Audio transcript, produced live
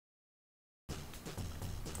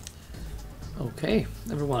Okay,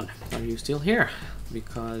 everyone, are you still here?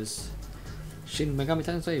 Because Shin Megami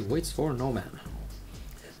Tensei waits for no man.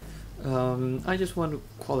 I just want to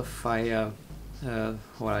qualify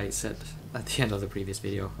what I said at the end of the previous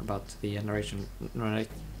video about the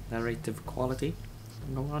narrative quality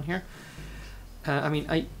going on here. I mean,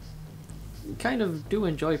 I kind of do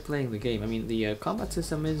enjoy playing the game. I mean, the combat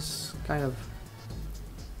system is kind of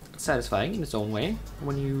satisfying in its own way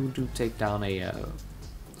when you do take down a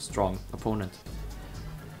strong opponent.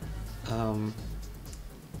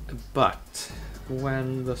 But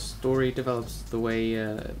when the story develops the way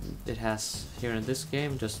it has here in this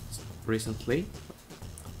game, just recently,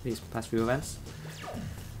 these past few events,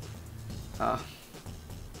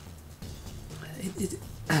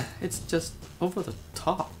 it's just over the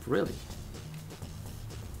top, really.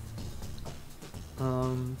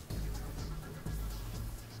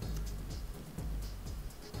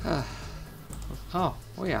 Oh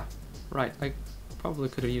yeah, right. I probably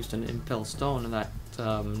could have used an Impel Stone in that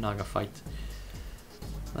Naga fight.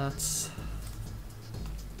 That's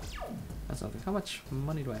something. How much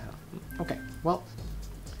money do I have? Okay, well,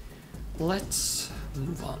 let's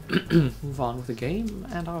move on. Move on with the game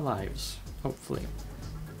and our lives, hopefully.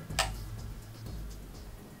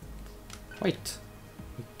 Wait,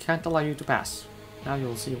 we can't allow you to pass. Now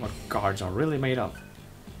you'll see what guards are really made of.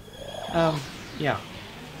 Yeah,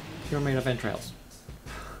 you're made of entrails.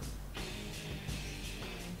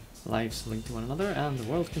 Lives link to one another and the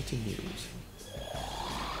world continues.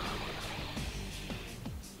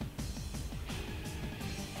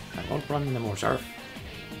 I won't run anymore, Sheriff.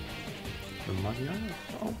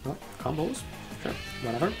 Oh, no, combos? Sure,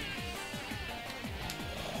 whatever.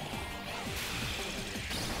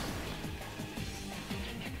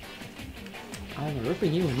 I'm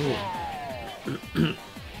ripping you a new one.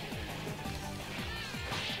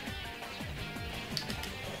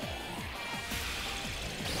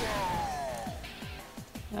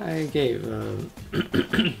 I gave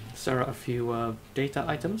Sarah a few data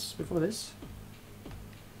items before this.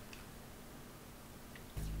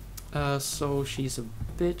 So she's a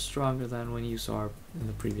bit stronger than when you saw her in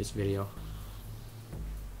the previous video.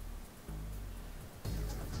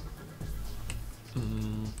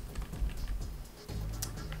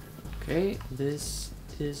 Okay, this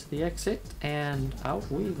is the exit, and out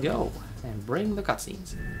we go, and bring the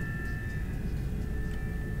cutscenes.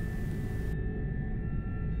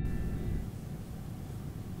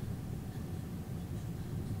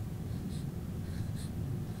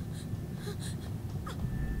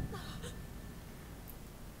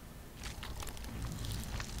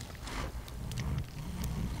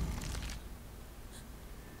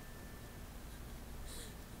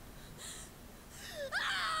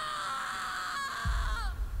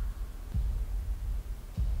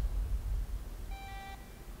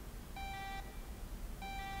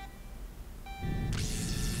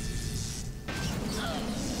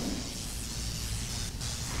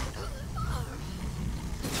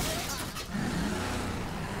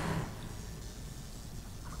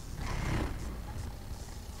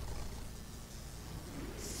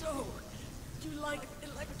 Like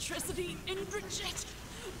electricity, Indrajit?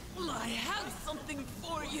 Well, I have something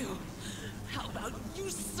for you. How about you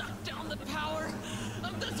suck down the power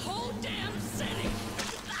of this whole damn city?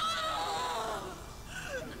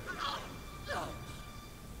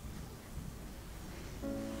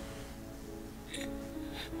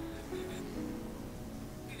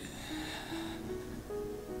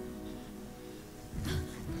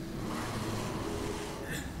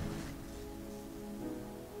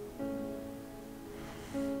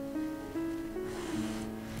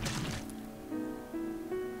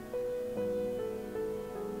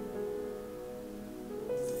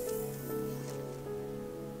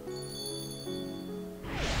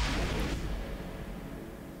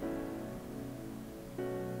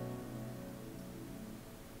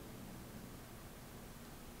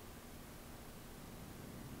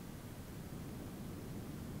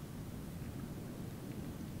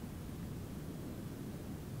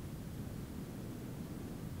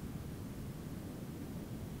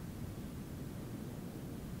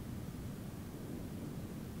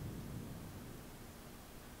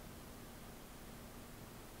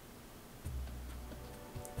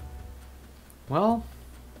 Well,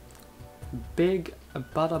 big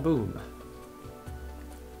bada boom.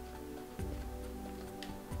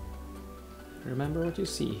 Remember what you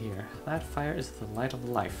see here. That fire is the light of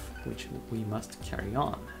life, which we must carry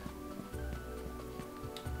on.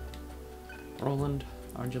 Roland,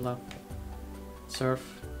 Angela,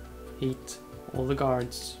 Surf, Heat, all the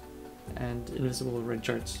guards, and invisible red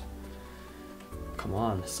shirts. Come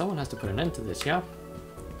on, someone has to put an end to this, yeah?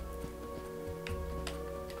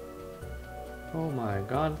 Oh my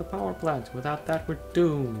god, the power plant. Without that, we're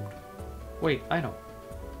doomed. Wait, I know.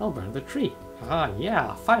 I'll burn the tree. Ah,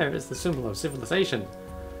 yeah, fire is the symbol of civilization.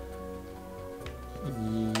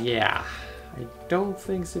 Yeah, I don't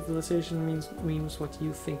think civilization means what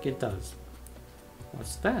you think it does.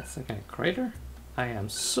 What's that? Some kind of crater? I am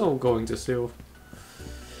so going to sue.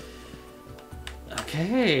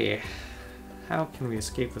 Okay. How can we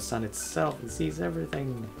escape the sun itself? It sees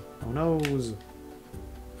everything. Who knows?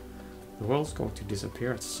 The world's going to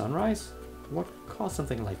disappear at sunrise? What caused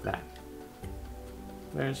something like that?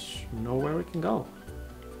 There's nowhere we can go.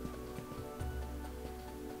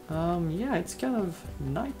 Yeah, it's kind of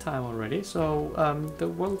nighttime already, so the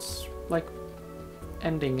world's like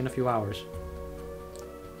ending in a few hours.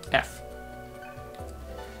 F.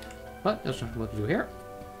 But there's nothing what to do here.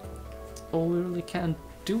 All we really can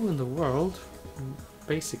do in the world,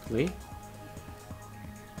 basically,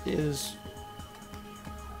 is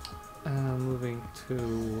moving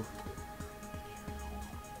to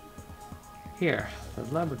here, the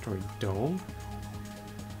laboratory dome.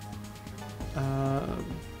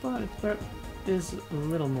 But there is a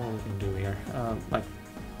little more we can do here, like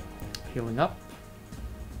healing up,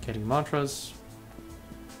 getting mantras,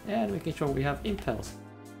 and making sure we have impels.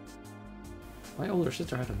 My older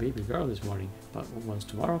sister had a baby girl this morning, but once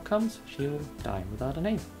tomorrow comes, she'll die without a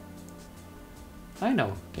name. I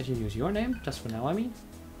know, can you use your name? Just for now, I mean.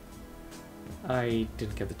 I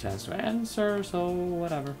didn't get the chance to answer, so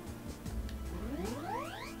whatever.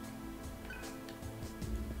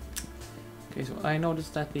 Okay, so I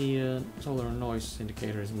noticed that the solar noise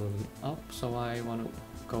indicator is moving up, so I want to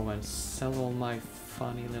go and sell all my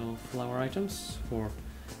funny little flower items for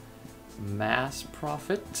mass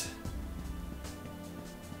profit.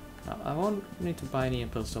 Now, I won't need to buy any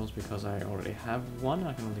impulse stones because I already have one.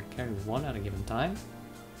 I can only carry one at a given time.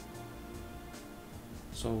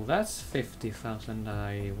 So that's 50,000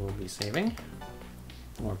 I will be saving,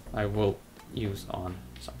 or I will use on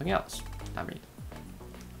something else. I mean,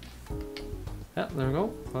 yeah, there we go.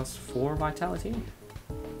 Plus 4 vitality.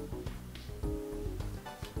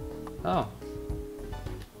 Oh,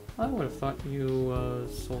 I would have thought you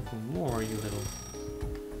sold for more, you little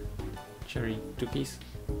cherry dookies.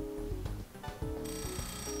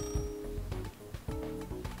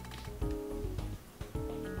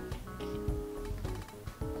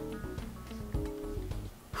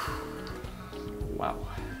 Wow.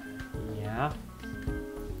 Yeah.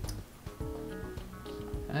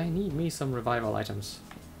 I need me some revival items.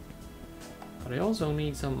 But I also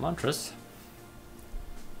need some mantras.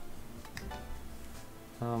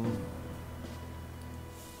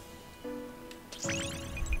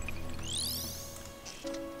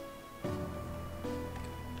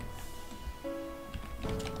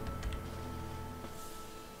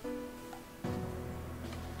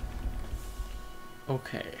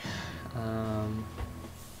 Okay.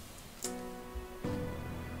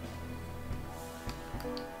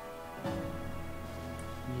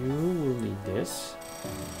 You will need this.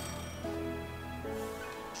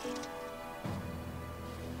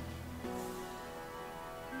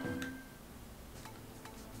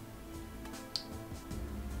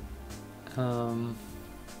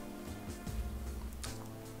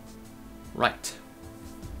 Right.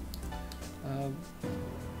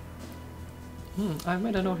 I've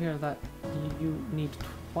made a note here that you need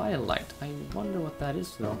Twilight. I wonder what that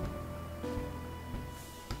is, though.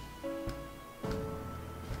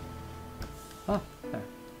 Ah, there.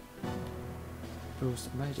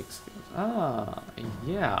 Boost magic skills. Ah,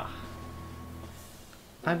 yeah.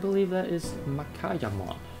 I believe that is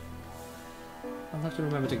Makayamon. I'll have to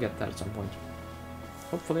remember to get that at some point.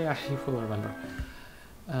 Hopefully I will remember.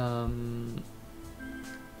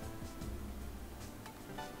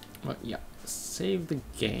 But yeah, save the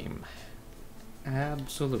game.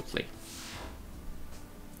 Absolutely.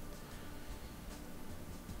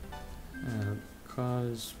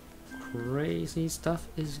 Because crazy stuff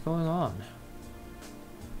is going on.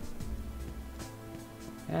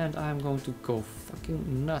 And I'm going to go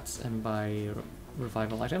fucking nuts and buy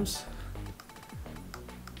revival items.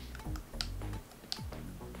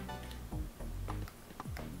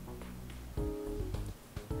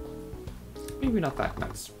 Maybe not that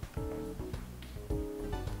nuts.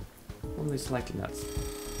 Only slightly nuts.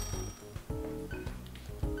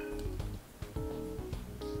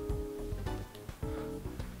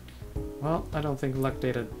 Well, I don't think luck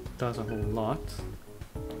data does a whole lot.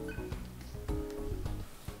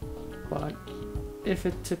 But if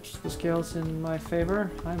it tips the scales in my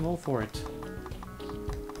favor, I'm all for it.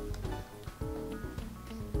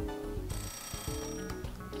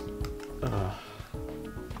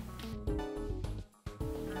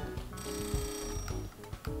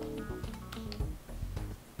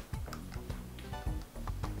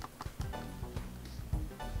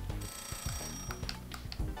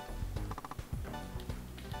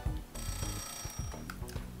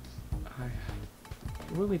 I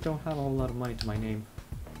really don't have a whole lot of money to my name.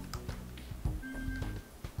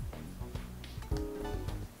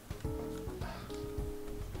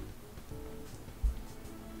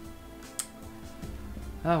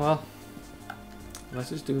 Ah well, let's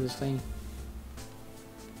just do this thing.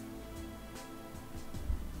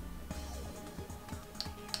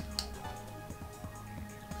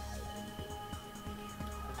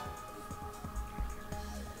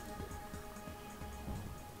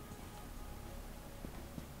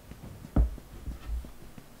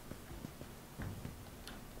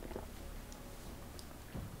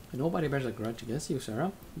 Nobody bears a grudge against you,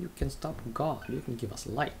 Sarah. You can stop God. You can give us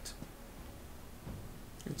light.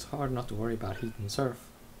 It's hard not to worry about heat and surf.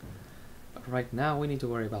 But right now we need to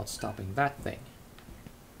worry about stopping that thing.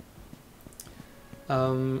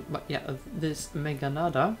 But yeah, this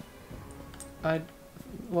Meganada,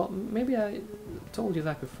 well, maybe I told you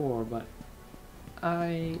that before, but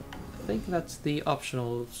I think that's the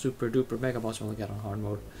optional super duper mega boss you only get on hard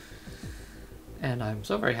mode. And I'm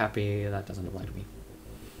so very happy that doesn't apply to me.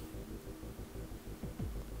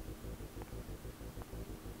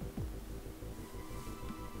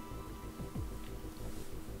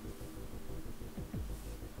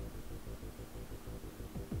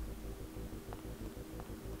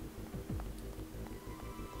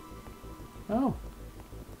 Oh,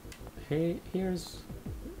 hey, here's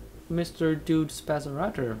Mr. Dude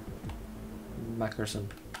Spazarator Mackerson.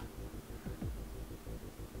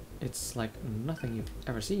 It's like nothing you've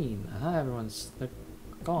ever seen. They're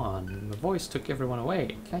gone. The voice took everyone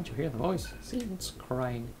away. Can't you hear the voice? See, it's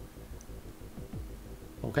crying.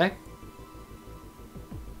 Okay.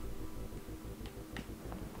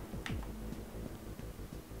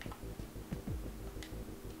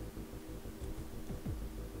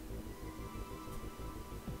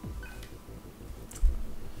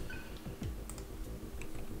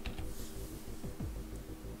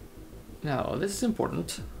 Now, this is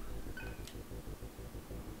important.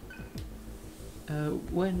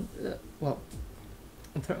 Well,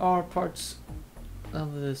 there are parts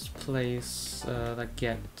of this place that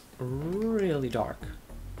get really dark.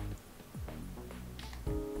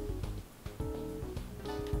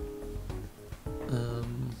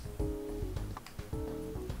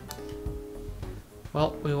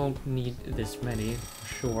 Well, we won't need this many,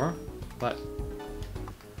 for sure, but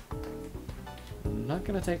I'm not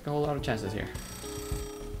gonna take a whole lot of chances here.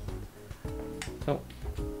 So,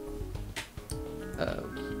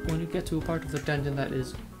 when you get to a part of the dungeon that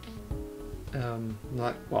is,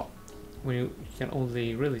 when you can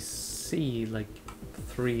only really see like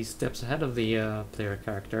 3 steps ahead of the player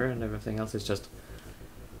character and everything else is just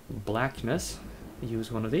blackness,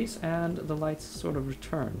 use one of these and the lights sort of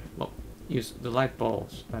return. Well, use the light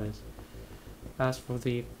balls, that is. As for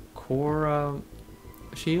the core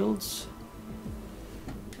shields,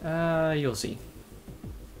 you'll see.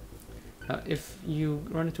 If you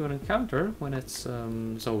run into an encounter when it's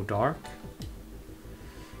so dark,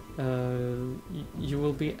 you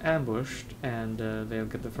will be ambushed and they'll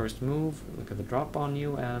get the first move, look at the drop on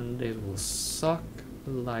you, and it will suck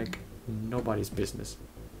like nobody's business.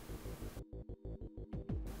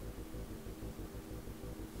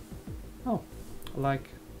 Oh, like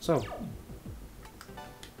so.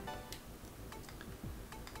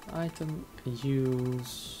 Item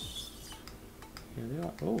use. Here they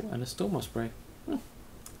are. Oh, and a stoma spray.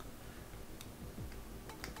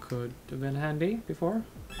 Could have been handy before.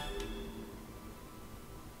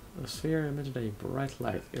 The sphere emitted a bright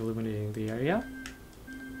light, illuminating the area.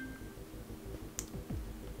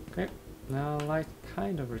 Okay, now light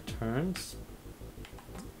kind of returns.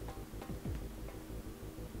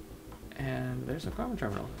 And there's a common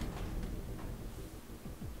terminal.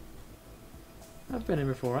 I've been in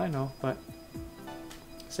before, I know, but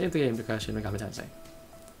save the game because Shin Megami Tensei.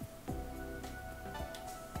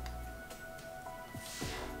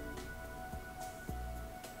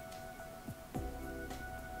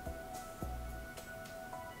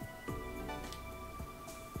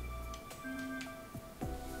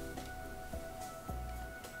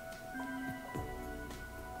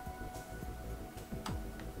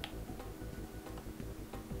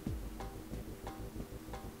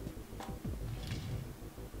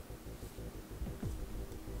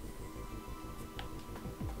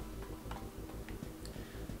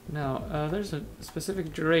 Now, there's a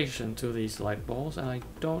specific duration to these light balls, and I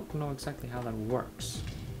don't know exactly how that works.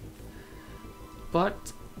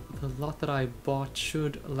 But the lot that I bought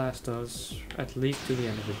should last us at least to the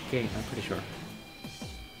end of the game, I'm pretty sure.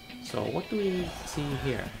 So, what do we see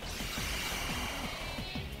here?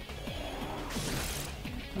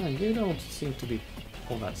 You don't seem to be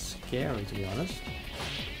all that scary, to be honest.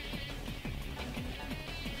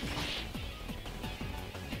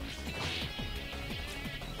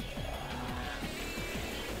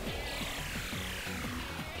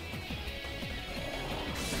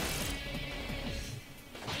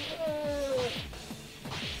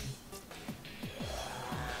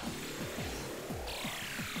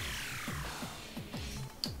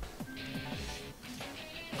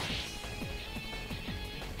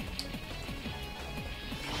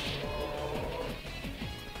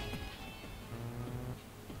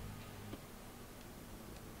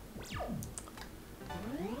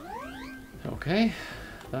 Okay,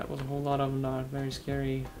 that was a whole lot of not very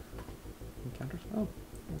scary encounters. Oh,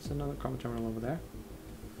 there's another combat terminal over there.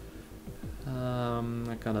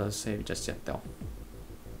 Not gonna save just yet though.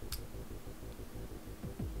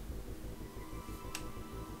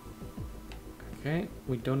 Okay,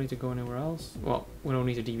 we don't need to go anywhere else. Well, we don't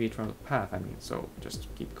need to deviate from the path, I mean, so just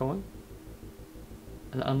keep going.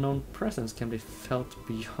 An unknown presence can be felt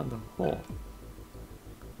beyond the hole.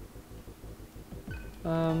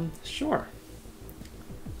 Sure.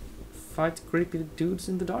 Fight creepy dudes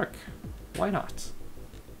in the dark. Why not?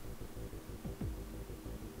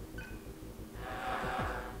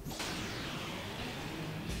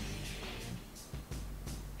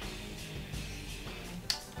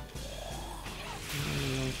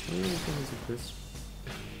 This.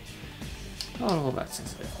 Oh, that's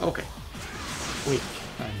sensitive. Okay. Weak.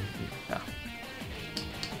 Yeah.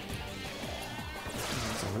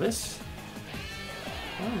 Some of this.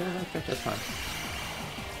 Oh, no, that's fine.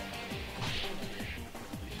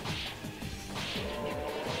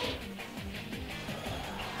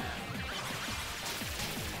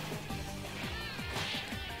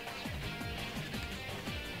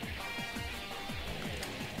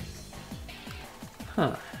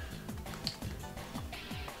 Huh.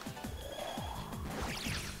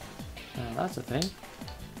 That's a thing.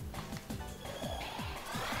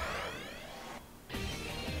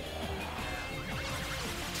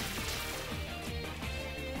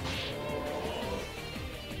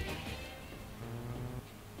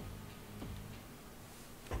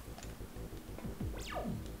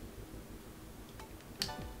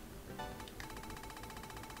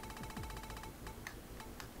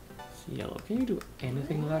 Yellow, can you do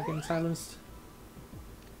anything without getting silenced?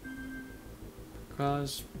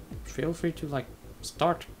 Because feel free to like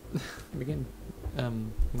start begin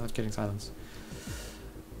not getting silenced.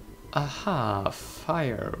 Aha,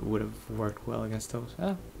 fire would have worked well against those.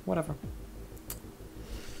 Whatever.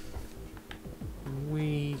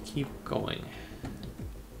 We keep going.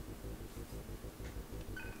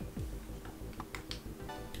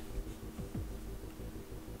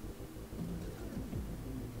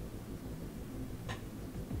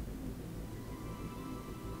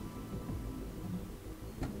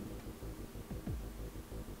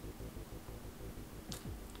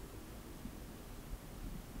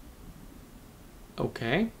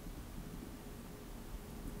 Okay.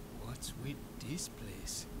 What's with this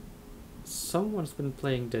place? Someone's been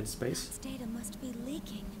playing Dead Space. This data must be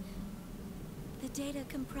leaking. The data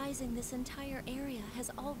comprising this entire area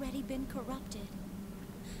has already been corrupted.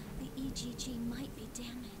 The EGG might be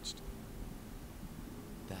damaged.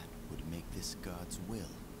 That would make this God's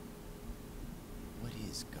will. What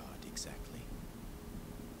is God exactly?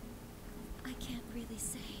 I can't really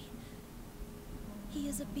say. He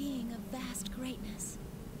is a being of vast greatness.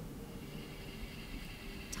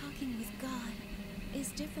 Talking with God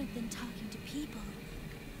is different than talking to people.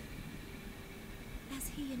 As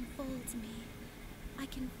he enfolds me, I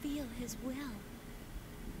can feel his will.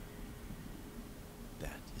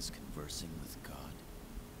 That is conversing with God.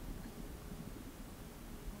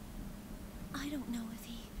 I don't know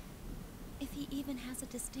if he even has a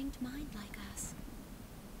distinct mind like us.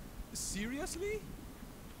 Seriously?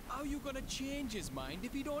 How are you gonna change his mind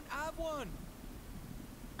if he don't have one?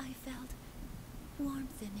 I felt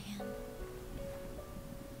warmth in him.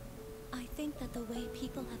 I think that the way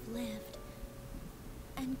people have lived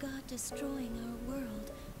and God destroying our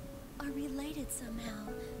world are related somehow.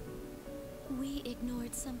 We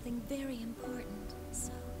ignored something very important,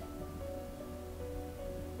 so...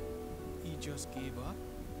 He just gave up?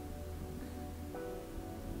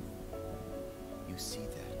 You see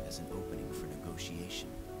that as an opening for negotiation.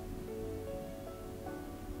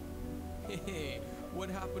 Hey, what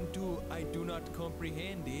happened to I do not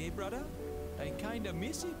comprehend, eh, brother? I kinda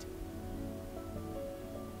miss it.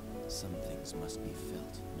 Some things must be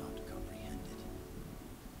felt, not comprehended.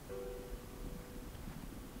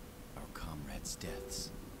 Our comrades'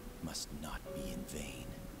 deaths must not be in vain.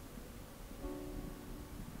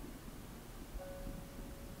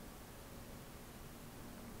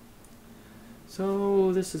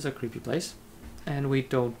 So this is a creepy place, and we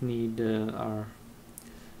don't need our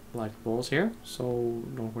black balls here, so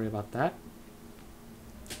don't worry about that.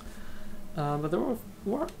 But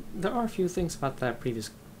there are a few things about that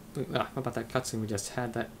about that cutscene we just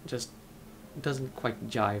had that just doesn't quite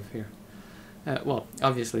jive here. Well,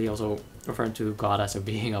 obviously also referring to God as a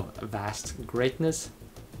being of vast greatness.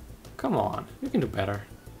 Come on, you can do better.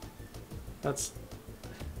 That's...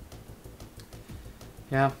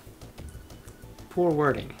 yeah. Poor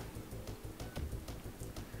wording.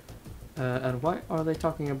 And why are they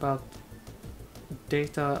talking about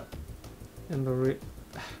data in the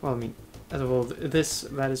well, I mean, as of all, this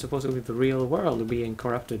that is supposed to be the real world being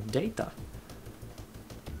corrupted data.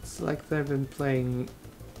 It's like they've been playing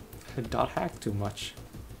dot hack too much.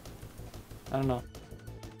 I don't know.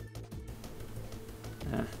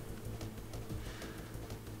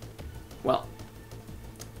 Well,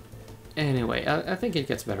 anyway, I think it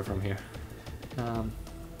gets better from here.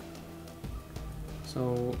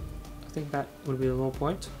 So I think that would be the low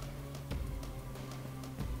point.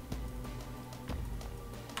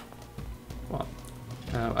 Well,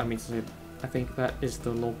 I mean, I think that is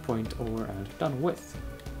the low point over and done with.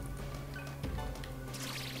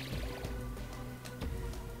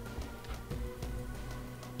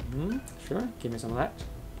 Sure, give me some of that.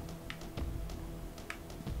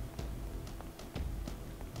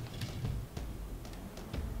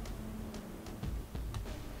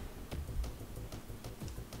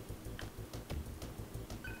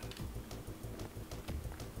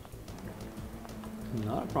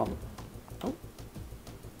 Not a problem. Oh.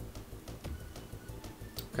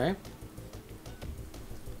 Okay.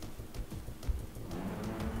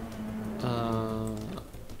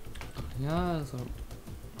 Yeah, so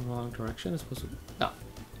wrong direction. It's supposed to. No.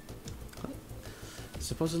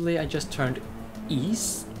 Supposedly, I just turned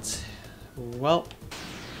east. Well,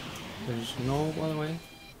 there's no other way.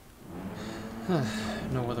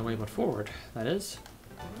 No other way but forward. That is.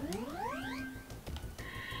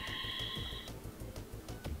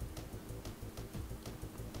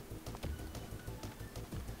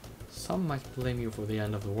 Some might blame you for the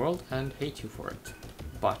end of the world and hate you for it,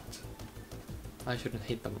 but I shouldn't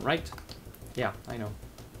hate them, right? Yeah, I know.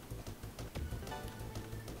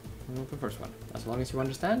 Well, the first one. As long as you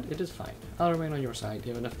understand, it is fine. I'll remain on your side,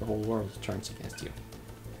 even if the whole world turns against you.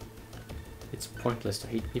 It's pointless to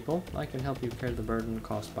hate people. I can help you carry the burden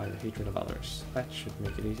caused by the hatred of others. That should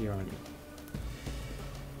make it easier on you.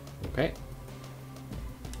 Okay.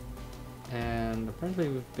 And apparently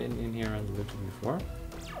we've been in here and looted before.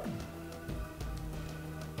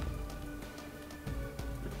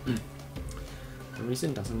 The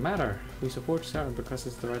reason doesn't matter. We support Sarah because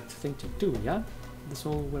it's the right thing to do, yeah? This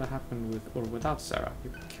all would have happened with or without Sarah.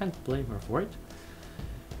 You can't blame her for it.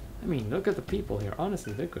 I mean, look at the people here.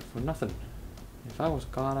 Honestly, they're good for nothing. If I was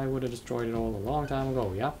God, I would have destroyed it all a long time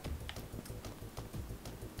ago, yeah?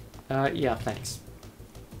 Yeah, thanks.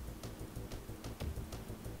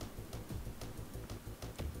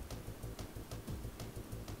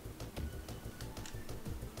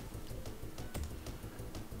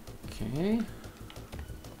 Okay.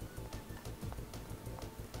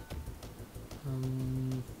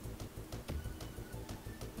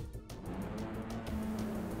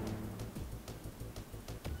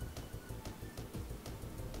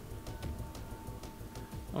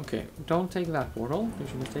 Okay, don't take that portal. You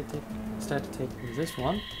should instead take this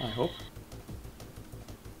one, I hope.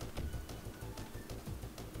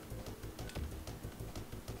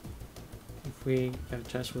 If we get a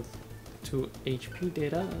chest with 2 HP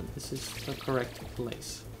data, this is the correct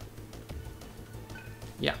place.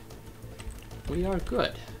 Yeah. We are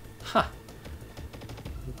good. Ha!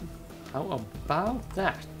 How about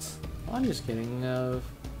that? I'm just getting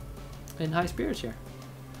in high spirits here.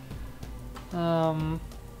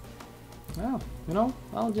 Well, you know,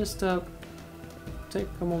 I'll just take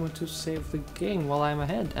a moment to save the game while I'm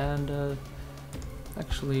ahead and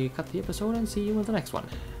actually cut the episode and see you in the next one.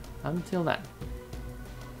 Until then.